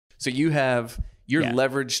So you're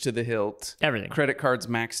leveraged to the hilt. Everything. Credit cards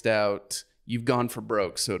maxed out. You've gone for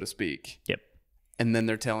broke, so to speak. Yep. And then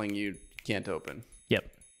they're telling you can't open.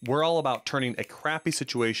 Yep. We're all about turning a crappy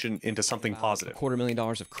situation into something positive.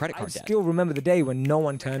 $250,000 of credit card debt. I still remember the day when no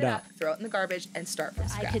one turned up. Throw it in the garbage and start from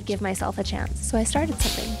scratch. I could give myself a chance, so I started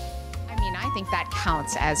something. I mean, I think that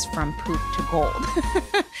counts as from poop to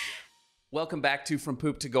gold. Welcome back to From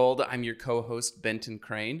Poop to Gold. I'm your co-host, Benton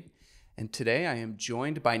Crane. And today I am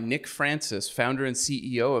joined by Nick Francis, founder and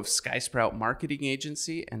CEO of SkySprout Marketing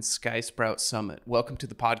Agency and SkySprout Summit. Welcome to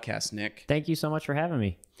the podcast, Nick. Thank you so much for having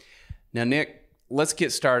me. Now, Nick, let's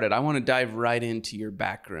get started. I want to dive right into your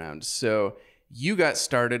background. So you got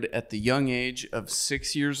started at the young age of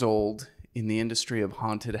 6 years old in the industry of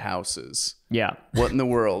haunted houses. Yeah. What in the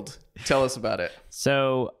world? Tell us about it.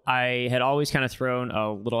 So I had always kind of thrown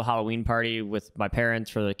a little Halloween party with my parents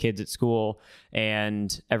for the kids at school.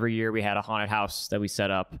 And every year we had a haunted house that we set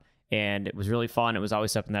up. And it was really fun. It was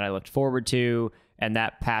always something that I looked forward to. And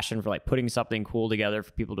that passion for like putting something cool together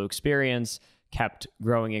for people to experience kept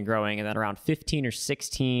growing and growing. And then around 15 or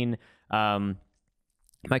 16, my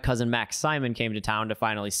cousin Max Simon came to town to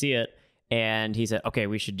finally see it. And he said, okay,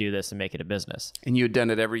 we should do this and make it a business. And you had done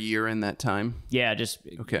it every year in that time? Yeah, just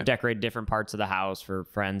decorate different parts of the house for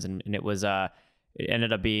friends. And it was, it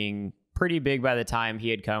ended up being pretty big by the time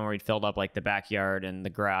he had come, where he'd filled up like the backyard and the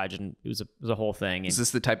garage, and it was a whole thing. Is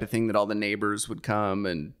this the type of thing that all the neighbors would come?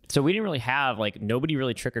 And so we didn't really have, like, nobody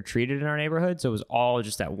really trick-or-treated in our neighborhood. So it was all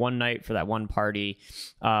just that one night for that one party.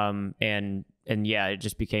 And yeah, it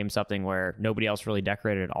just became something where nobody else really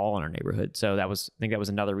decorated at all in our neighborhood. So I think that was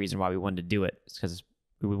another reason why we wanted to do it. It's because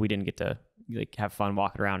we didn't get to like have fun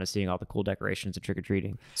walking around and seeing all the cool decorations and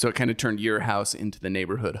trick-or-treating. So it kind of turned your house into the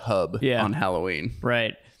neighborhood hub on Halloween.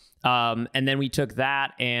 Right. And then we took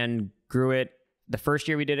that and grew it. The first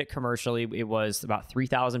year we did it commercially, it was about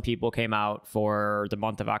 3,000 people came out for the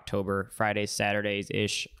month of October, Fridays,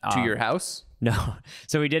 Saturdays-ish. To your house? No.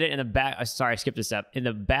 So we did it in the back. Sorry, I skipped a step. In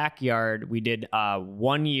the backyard, we did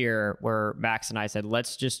 1 year where Max and I said,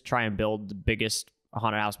 let's just try and build the biggest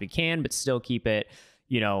haunted house we can, but still keep it,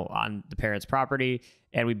 on the parents' property.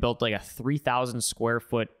 And we built like a 3,000 square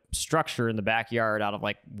foot structure in the backyard out of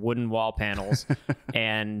like wooden wall panels.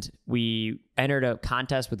 And we entered a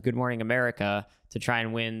contest with Good Morning America to try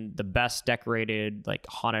and win the best decorated like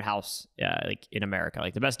haunted house like in America,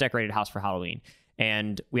 like the best decorated house for Halloween.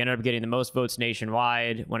 And we ended up getting the most votes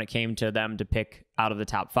nationwide. When it came to them to pick out of the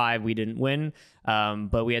top 5, we didn't win.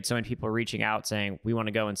 But we had so many people reaching out saying, we want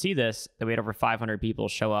to go and see this, that we had over 500 people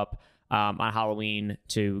show up on Halloween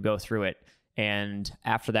to go through it. And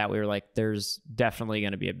after that, we were like, there's definitely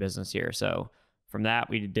going to be a business here. So from that,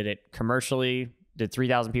 we did it commercially, did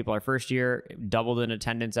 3,000 people our first year, doubled in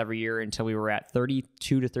attendance every year until we were at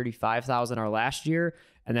 32 to 35,000 our last year,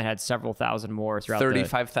 and then had several thousand more throughout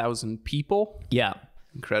 35,000 people? Yeah.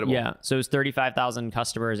 Incredible. Yeah. So it was 35,000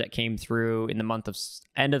 customers that came through in the month of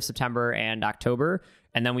end of September and October.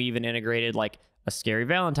 And then we even integrated like a Scary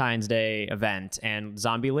Valentine's Day event and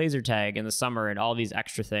zombie laser tag in the summer and all these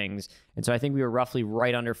extra things. And so I think we were roughly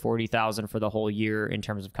right under 40,000 for the whole year in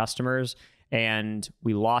terms of customers. And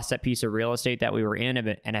we lost that piece of real estate that we were in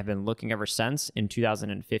and have been looking ever since in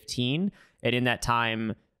 2015. And in that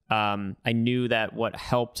time, I knew that what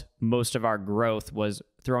helped most of our growth was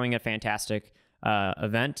throwing a fantastic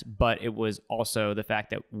event, but it was also the fact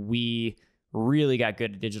that we really got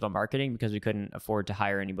good at digital marketing because we couldn't afford to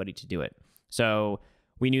hire anybody to do it. So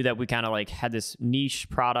we knew that we kind of like had this niche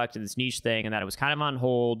product and this niche thing and that it was kind of on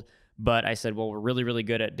hold. But I said, well, we're really, really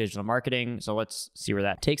good at digital marketing. So let's see where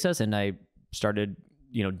that takes us. And I started,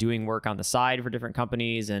 doing work on the side for different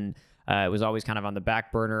companies. And it was always kind of on the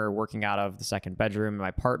back burner, working out of the second bedroom in my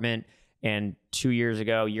apartment. And 2 years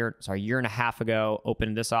ago, year and a half ago,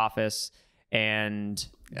 opened this office. And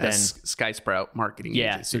then SkySprout Marketing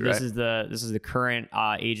Agency. So this is the current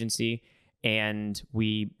agency. And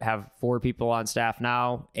we have 4 people on staff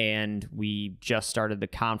now, and we just started the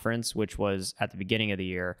conference, which was at the beginning of the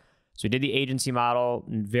year. So we did the agency model,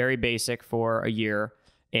 very basic for a year.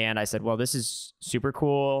 And I said, well, this is super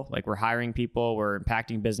cool. Like, we're hiring people, we're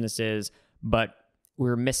impacting businesses, but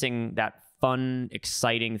we're missing that fun,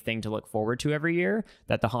 exciting thing to look forward to every year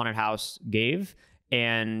that the haunted house gave.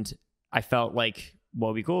 And I felt like what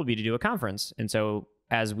would be cool would be to do a conference. And so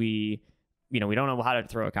as we don't know how to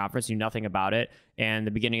throw a conference, knew nothing about it. And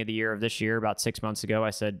the beginning of the year of this year, about 6 months ago, I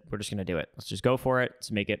said, we're just going to do it. Let's just go for it.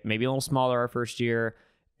 Let's make it maybe a little smaller our first year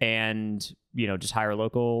and, just hire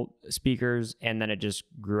local speakers. And then it just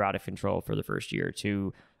grew out of control for the first year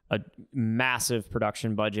to a massive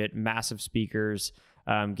production budget, massive speakers,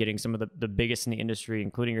 getting some of the biggest in the industry,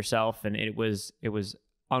 including yourself. And it was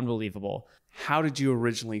unbelievable. How did you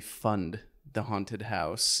originally fund the haunted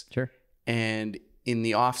house? Sure. And in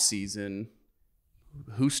the off season,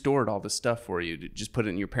 who stored all the stuff for you? Did you just put it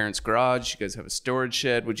in your parents' garage? You guys have a storage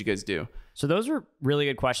shed? What'd you guys do? So those were really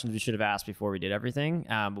good questions we should have asked before we did everything,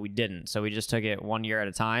 but we didn't. So we just took it 1 year at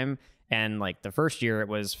a time. And like the first year, it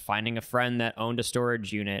was finding a friend that owned a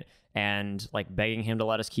storage unit and like begging him to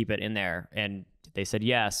let us keep it in there. And they said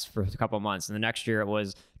yes for a couple of months. And the next year, it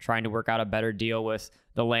was trying to work out a better deal with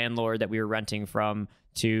the landlord that we were renting from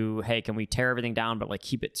to, hey, can we tear everything down, but like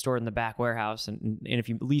keep it stored in the back warehouse? And if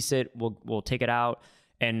you lease it, we'll take it out.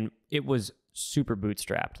 And it was super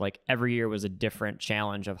bootstrapped. Like every year was a different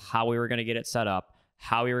challenge of how we were going to get it set up,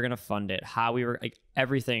 how we were going to fund it, how we were like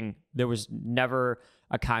everything. There was never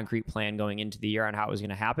a concrete plan going into the year on how it was going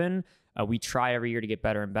to happen. We try every year to get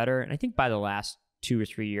better and better. And I think by the last 2 or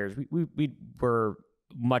 3 years, we were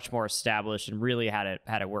much more established and really had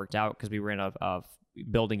it worked out because we were in a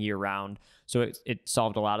building year round. So it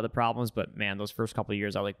solved a lot of the problems. But man, those first couple of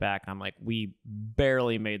years, I look back and I'm like, we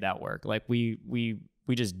barely made that work. Like we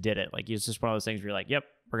just did it. Like it's just one of those things where you're like, yep,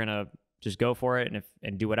 we're gonna just go for it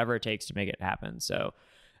and do whatever it takes to make it happen. So,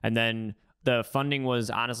 and then the funding was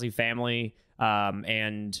honestly family, but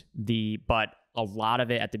a lot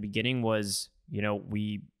of it at the beginning was,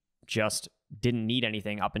 we just didn't need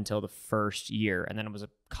anything up until the first year, and then it was a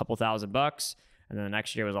couple $1,000, and then the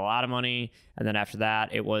next year was a lot of money, and then after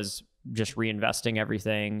that it was just reinvesting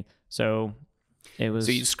everything. So it was.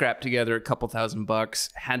 So you scrapped together a couple $1,000,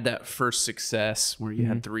 had that first success where you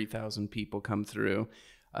had 3,000 people come through.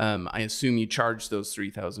 I assume you charged those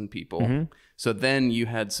 3,000 people. So then you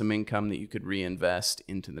had some income that you could reinvest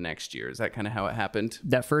into the next year. Is that kind of how it happened?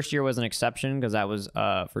 That first year was an exception because that was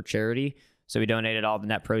for charity. So we donated all the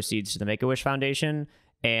net proceeds to the Make-A-Wish Foundation.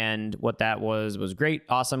 And what that was great,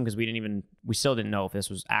 awesome, because we still didn't know if this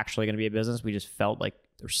was actually going to be a business. We just felt like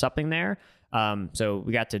there's something there. So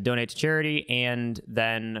we got to donate to charity, and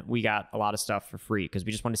then we got a lot of stuff for free because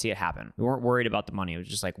we just wanted to see it happen. We weren't worried about the money. It was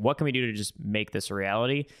just like, what can we do to just make this a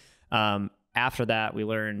reality? After that, we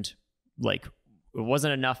learned like it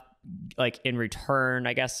wasn't enough like in return,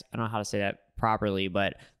 I guess. I don't know how to say that properly,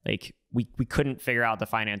 but like we couldn't figure out the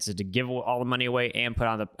finances to give all the money away and put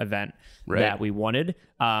on the event that we wanted.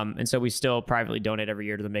 And so we still privately donate every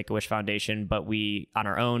year to the Make-A-Wish Foundation, but we on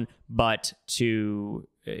our own,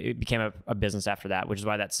 it became a business after that, which is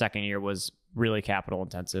why that second year was really capital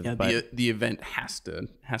intensive. Yeah, but the event has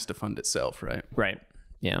to fund itself, right? Right.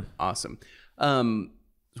 Yeah. Awesome.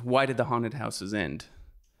 Why did the haunted houses end?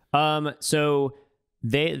 So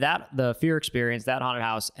the Fear experience, that haunted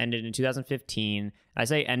house ended in 2015. I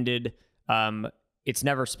say ended, it's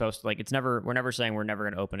never supposed to, like, we're never saying we're never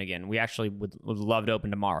going to open again. We actually would love to open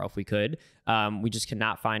tomorrow if we could. We just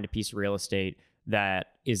cannot find a piece of real estate that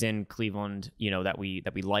is in Cleveland, that we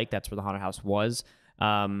like. That's where the haunted house was.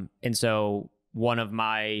 And so one of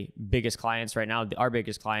my biggest clients right now, our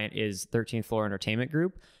biggest client is 13th Floor Entertainment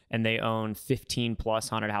Group, and they own 15 plus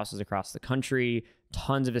haunted houses across the country,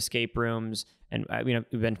 tons of escape rooms. And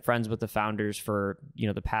we've been friends with the founders for,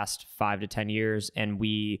 the past 5 to 10 years. And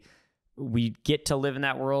we get to live in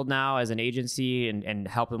that world now as an agency and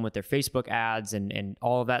help them with their Facebook ads and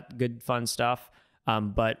all of that good, fun stuff.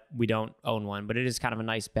 But we don't own one, but it is kind of a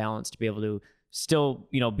nice balance to be able to still,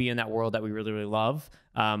 be in that world that we really, really love,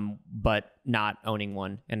 but not owning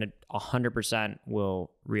one. And 100%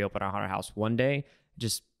 will reopen our haunted house one day.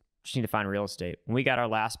 Just need to find real estate. When we got our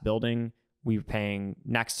last building, we were paying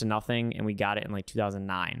next to nothing, and we got it in like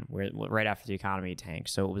 2009, right after the economy tanked.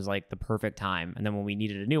 So it was like the perfect time. And then when we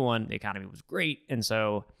needed a new one, the economy was great. And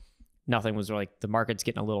so nothing was like, the market's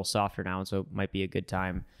getting a little softer now. And so it might be a good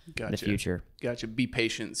time in the future. Gotcha. Be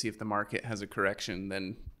patient. See if the market has a correction,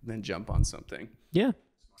 then jump on something. Yeah.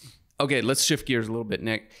 Okay. Let's shift gears a little bit,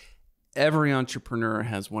 Nick. Every entrepreneur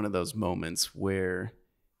has one of those moments where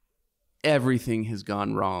everything has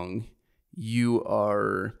gone wrong. You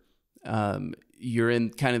are, you're in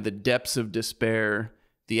kind of the depths of despair.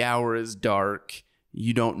 The hour is dark.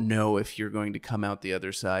 You don't know if you're going to come out the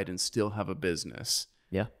other side and still have a business.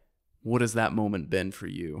 Yeah. What has that moment been for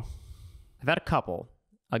you? I've had a couple.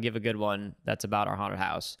 I'll give a good one that's about our haunted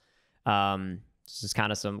house. This is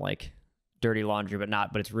kind of some like dirty laundry, but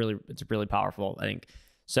it's really powerful, I think.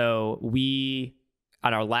 So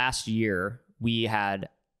on our last year, we had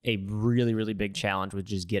a really, really big challenge with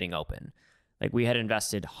just getting open. Like we had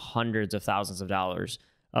invested hundreds of thousands of dollars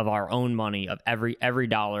of our own money, of every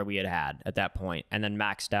dollar we had at that point, and then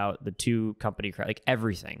maxed out the 2 company, like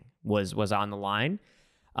everything was on the line.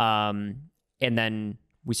 And then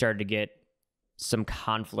we started to get some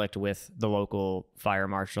conflict with the local fire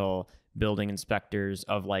marshal building inspectors,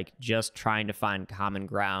 of like just trying to find common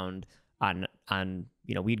ground on,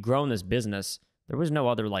 we'd grown this business. There was no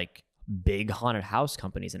other like big haunted house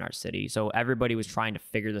companies in our city. So everybody was trying to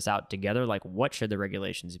figure this out together. Like, what should the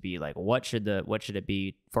regulations be? Like, what should it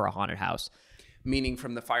be for a haunted house? Meaning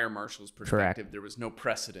from the fire marshal's perspective, there was no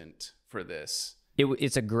precedent for this.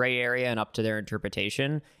 It's a gray area and up to their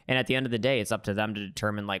interpretation. And at the end of the day, it's up to them to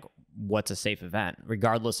determine like what's a safe event,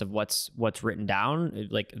 regardless of what's written down.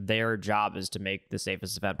 Like, their job is to make the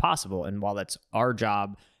safest event possible. And while that's our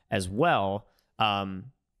job as well,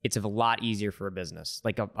 it's a lot easier for a business,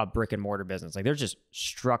 like a brick and mortar business. Like, there's just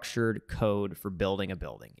structured code for building a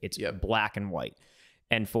building. It's black and white.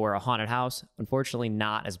 And for a haunted house, unfortunately,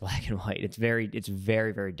 not as black and white. It's very,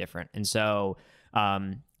 very different. And so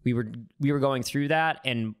we were going through that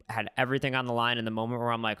and had everything on the line in the moment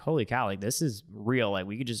where I'm like, holy cow, like, this is real. Like,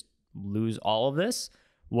 we could just lose all of this.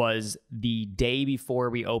 Was the day before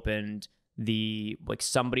we opened,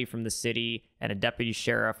 somebody from the city and a deputy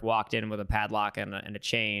sheriff walked in with a padlock and a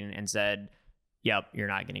chain and said, yep, you're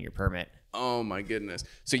not getting your permit. Oh my goodness.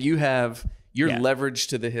 So you're leveraged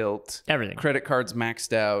to the hilt. Everything. Credit cards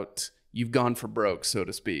maxed out. You've gone for broke, so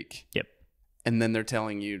to speak. Yep. And then they're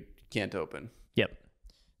telling you can't open. Yep.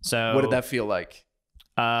 So what did that feel like?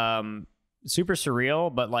 Super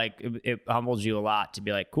surreal, but like it humbles you a lot to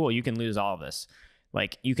be like, cool, you can lose all of this.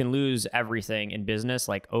 Like, you can lose everything in business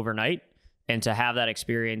like overnight. And to have that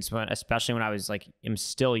experience, especially when I was like, I'm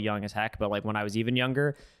still young as heck, but like when I was even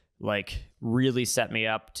younger, like really set me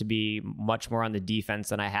up to be much more on the defense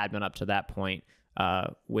than I had been up to that point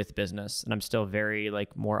with business. And I'm still very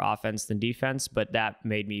like more offense than defense, but that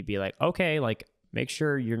made me be like, okay, like, make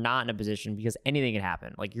sure you're not in a position, because anything can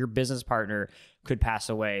happen. Like, your business partner could pass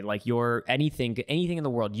away. Like, anything in the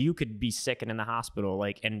world, you could be sick and in the hospital.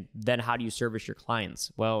 Like, and then how do you service your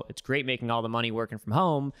clients? Well, it's great making all the money working from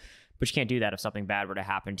home, but you can't do that if something bad were to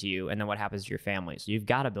happen to you. And then what happens to your family? So you've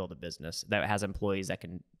got to build a business that has employees that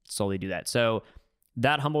can solely do that. So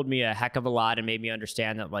that humbled me a heck of a lot and made me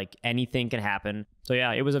understand that like anything can happen. So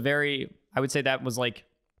yeah, it was I would say that was like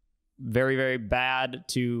very, very bad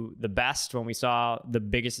to the best. When we saw the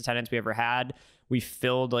biggest attendance we ever had, we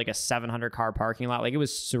filled like a 700 car parking lot. Like, it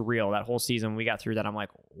was surreal that whole season. When we got through that, I'm like,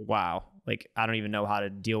 wow, like, I don't even know how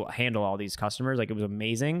to handle all these customers. Like, it was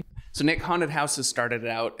amazing. So Nick, haunted houses started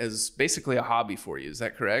out as basically a hobby for you. Is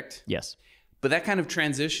that correct? Yes. But that kind of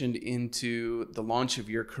transitioned into the launch of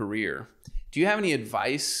your career. Do you have any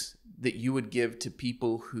advice that you would give to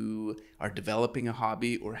people who are developing a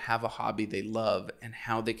hobby or have a hobby they love, and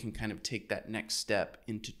how they can kind of take that next step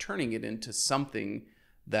into turning it into something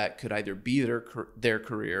that could either be their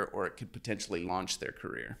career, or it could potentially launch their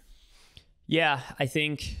career? Yeah, I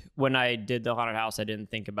think when I did the haunted house, I didn't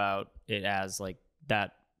think about it as like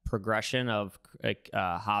that progression of like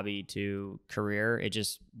hobby to career. It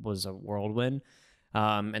just was a whirlwind.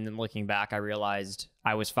 And then looking back, I realized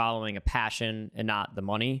I was following a passion and not the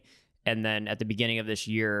money. And then at the beginning of this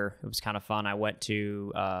year, it was kind of fun. I went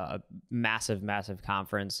to a massive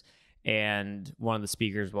conference, and one of the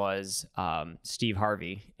speakers was Steve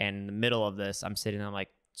Harvey. And in the middle of this, I'm sitting there, I'm like,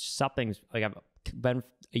 something's like, I've been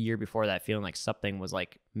a year before that feeling like something was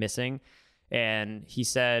like missing. And he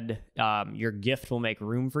said, your gift will make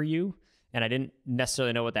room for you. And I didn't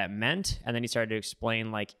necessarily know what that meant. And then he started to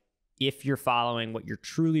explain, like, if you're following what you're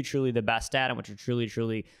truly, truly the best at, and what you're truly,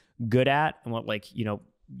 truly good at, and what, like, you know,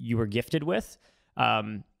 you were gifted with,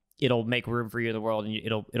 it'll make room for you in the world, and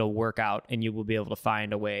it'll work out, and you will be able to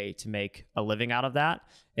find a way to make a living out of that.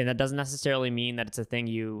 And that doesn't necessarily mean that it's a thing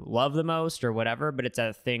you love the most or whatever, but it's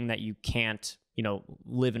a thing that you can't, you know,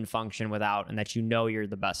 live and function without, and that you know you're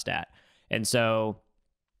the best at. And so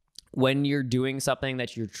when you're doing something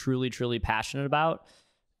that you're truly, truly passionate about,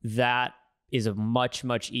 that is a much,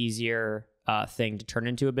 much easier thing to turn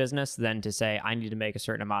into a business than to say, I need to make a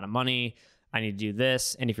certain amount of money, I need to do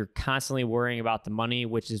this. And if you're constantly worrying about the money,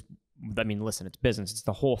 which is, I mean, listen, it's business, it's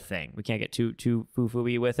the whole thing. We can't get too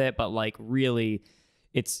foo-foo-y with it, but like really,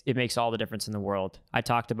 it makes all the difference in the world. I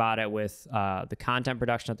talked about it with the content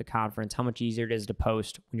production at the conference, how much easier it is to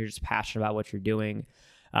post when you're just passionate about what you're doing.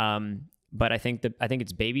 But I think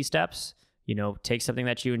it's baby steps. You know, take something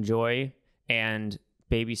that you enjoy and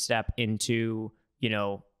baby step into, you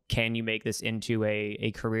know, can you make this into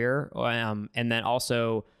a career? And then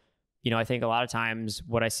also, you know, I think a lot of times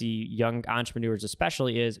what I see young entrepreneurs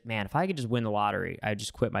especially is, man, if I could just win the lottery, I'd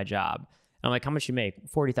just quit my job. And I'm like, how much you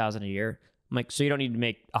make? $40,000 a year. I'm like, so you don't need to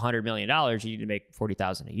make $100 million. You need to make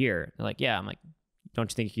 $40,000 a year. They're like, yeah. I'm like,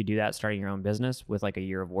 don't you think you could do that starting your own business with like a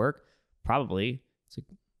year of work? Probably. It's like,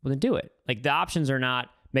 well, then do it. Like, the options are not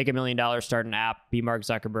make $1 million, start an app, be Mark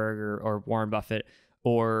Zuckerberg or Warren Buffett,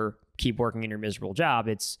 or keep working in your miserable job.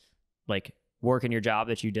 It's like work in your job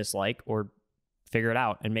that you dislike, or figure it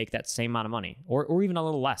out and make that same amount of money, or even a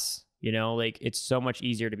little less. You know, like it's so much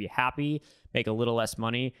easier to be happy, make a little less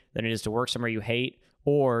money than it is to work somewhere you hate,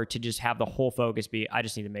 or to just have the whole focus be, I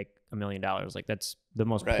just need to make $1 million. Like that's the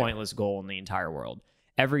most pointless goal in the entire world.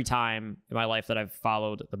 Every time in my life that I've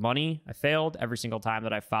followed the money, I failed. Every single time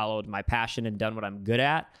that I've followed my passion and done what I'm good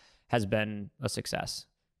at has been a success.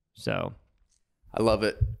 So I love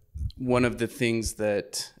it. One of the things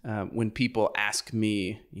that when people ask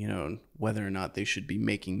me, you know, whether or not they should be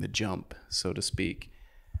making the jump, so to speak,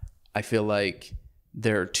 I feel like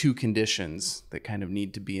there are two conditions that kind of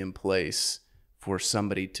need to be in place for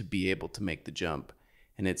somebody to be able to make the jump.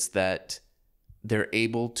 And it's that they're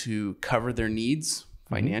able to cover their needs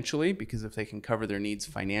financially, because if they can cover their needs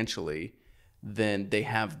financially, then they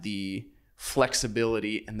have the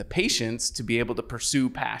flexibility and the patience to be able to pursue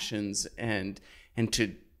passions and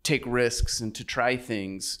to take risks and to try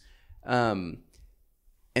things.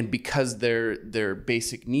 And because their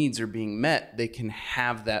basic needs are being met, they can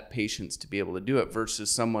have that patience to be able to do it, versus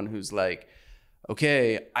someone who's like,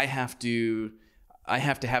 okay, I have to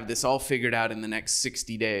have this all figured out in the next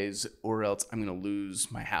 60 days, or else I'm going to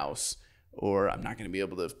lose my house, or I'm not going to be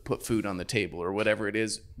able to put food on the table, or whatever it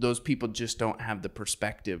is. Those people just don't have the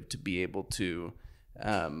perspective to be able to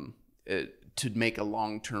make a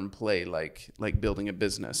long-term play like building a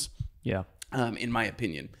business. Yeah. In my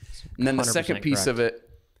opinion. And then the second piece of it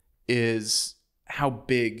is, how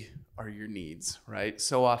big are your needs, right?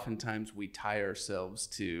 So oftentimes we tie ourselves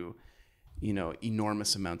to, you know,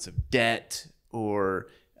 enormous amounts of debt, or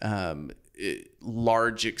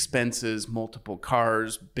large expenses, multiple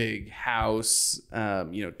cars, big house,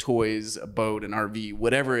 you know, toys, a boat, an RV,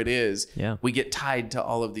 whatever it is. Yeah. We get tied to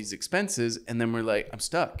all of these expenses, and then we're like, I'm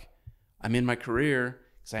stuck. I'm in my career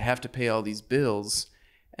because I have to pay all these bills.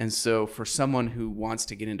 And so for someone who wants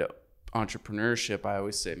to get into entrepreneurship, I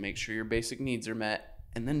always say, make sure your basic needs are met,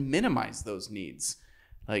 and then minimize those needs.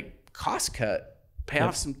 Like cost cut, pay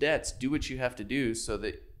off some debts, do what you have to do so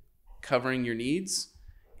that covering your needs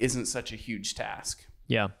isn't such a huge task.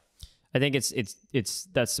 Yeah. I think it's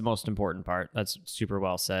that's the most important part. That's super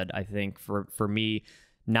well said. I think for me,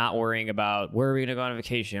 not worrying about where are we going to go on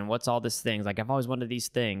vacation? What's all these things? Like, I've always wanted these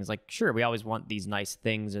things. Like, sure, we always want these nice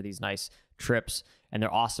things or these nice trips, and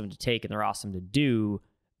they're awesome to take and they're awesome to do.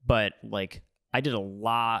 But like, I did a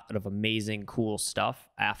lot of amazing, cool stuff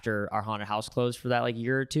after our haunted house closed for that like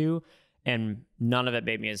year or two. And none of it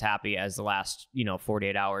made me as happy as the last,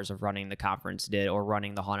 48 hours of running the conference did, or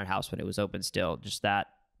running the haunted house when it was open still. Just that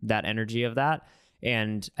energy of that.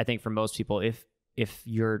 And I think for most people, I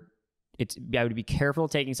would be careful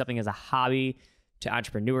taking something as a hobby to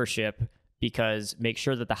entrepreneurship, because make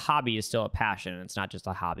sure that the hobby is still a passion and it's not just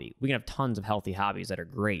a hobby. We can have tons of healthy hobbies that are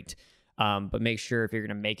great. But make sure if you're going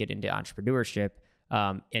to make it into entrepreneurship,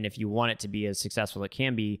 and if you want it to be as successful as it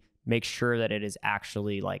can be, make sure that it is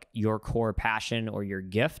actually like your core passion or your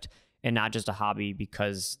gift, and not just a hobby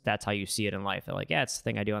because that's how you see it in life. They're like, yeah, it's the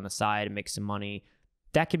thing I do on the side and make some money.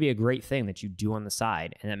 That could be a great thing that you do on the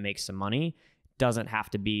side and that makes some money. Doesn't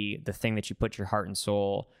have to be the thing that you put your heart and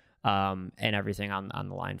soul and everything on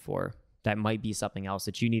the line for. That might be something else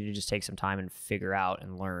that you need to just take some time and figure out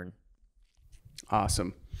and learn.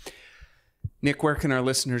 Awesome. Nick, where can our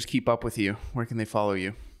listeners keep up with you? Where can they follow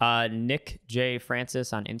you? Nick J.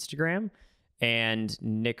 Francis on Instagram and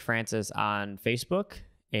Nick Francis on Facebook.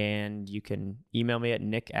 And you can email me at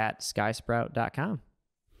nick@skysprout.com.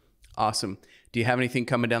 Awesome. Do you have anything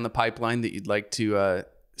coming down the pipeline that you'd like to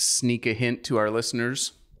sneak a hint to our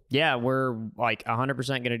listeners? Yeah, we're like 100%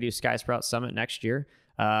 going to do SkySprout Summit next year.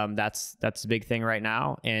 That's the big thing right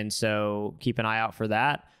now. And so keep an eye out for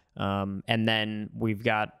that. And then we've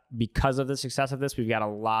got, because of the success of this, we've got a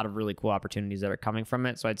lot of really cool opportunities that are coming from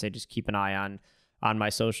it. So I'd say just keep an eye on my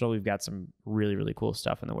social. We've got some really, really cool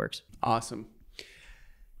stuff in the works. Awesome.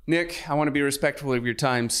 Nick, I want to be respectful of your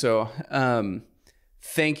time. So,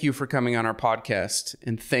 thank you for coming on our podcast,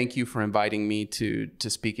 and thank you for inviting me to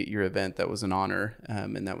speak at your event. That was an honor.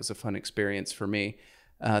 And that was a fun experience for me.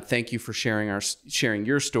 Thank you for sharing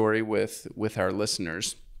your story with our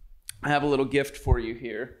listeners. I have a little gift for you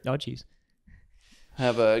here. Oh, geez. I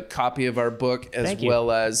have a copy of our book as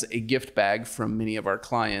well as a gift bag from many of our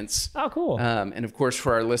clients. Oh, cool. And of course,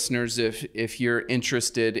 for our listeners, if you're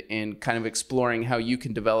interested in kind of exploring how you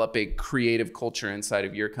can develop a creative culture inside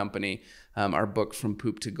of your company, our book From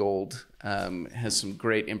Poop to Gold has some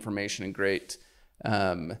great information and great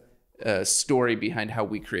story behind how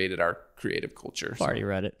we created our creative culture. I've already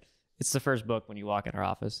read it. It's the first book when you walk in our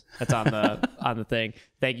office. That's on the on the thing.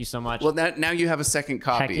 Thank you so much. Well, now you have a second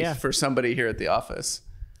copy for somebody here at the office.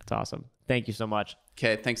 That's awesome. Thank you so much.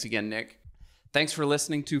 Okay, thanks again, Nick. Thanks for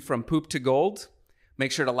listening to From Poop to Gold.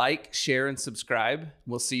 Make sure to like, share, and subscribe.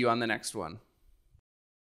 We'll see you on the next one.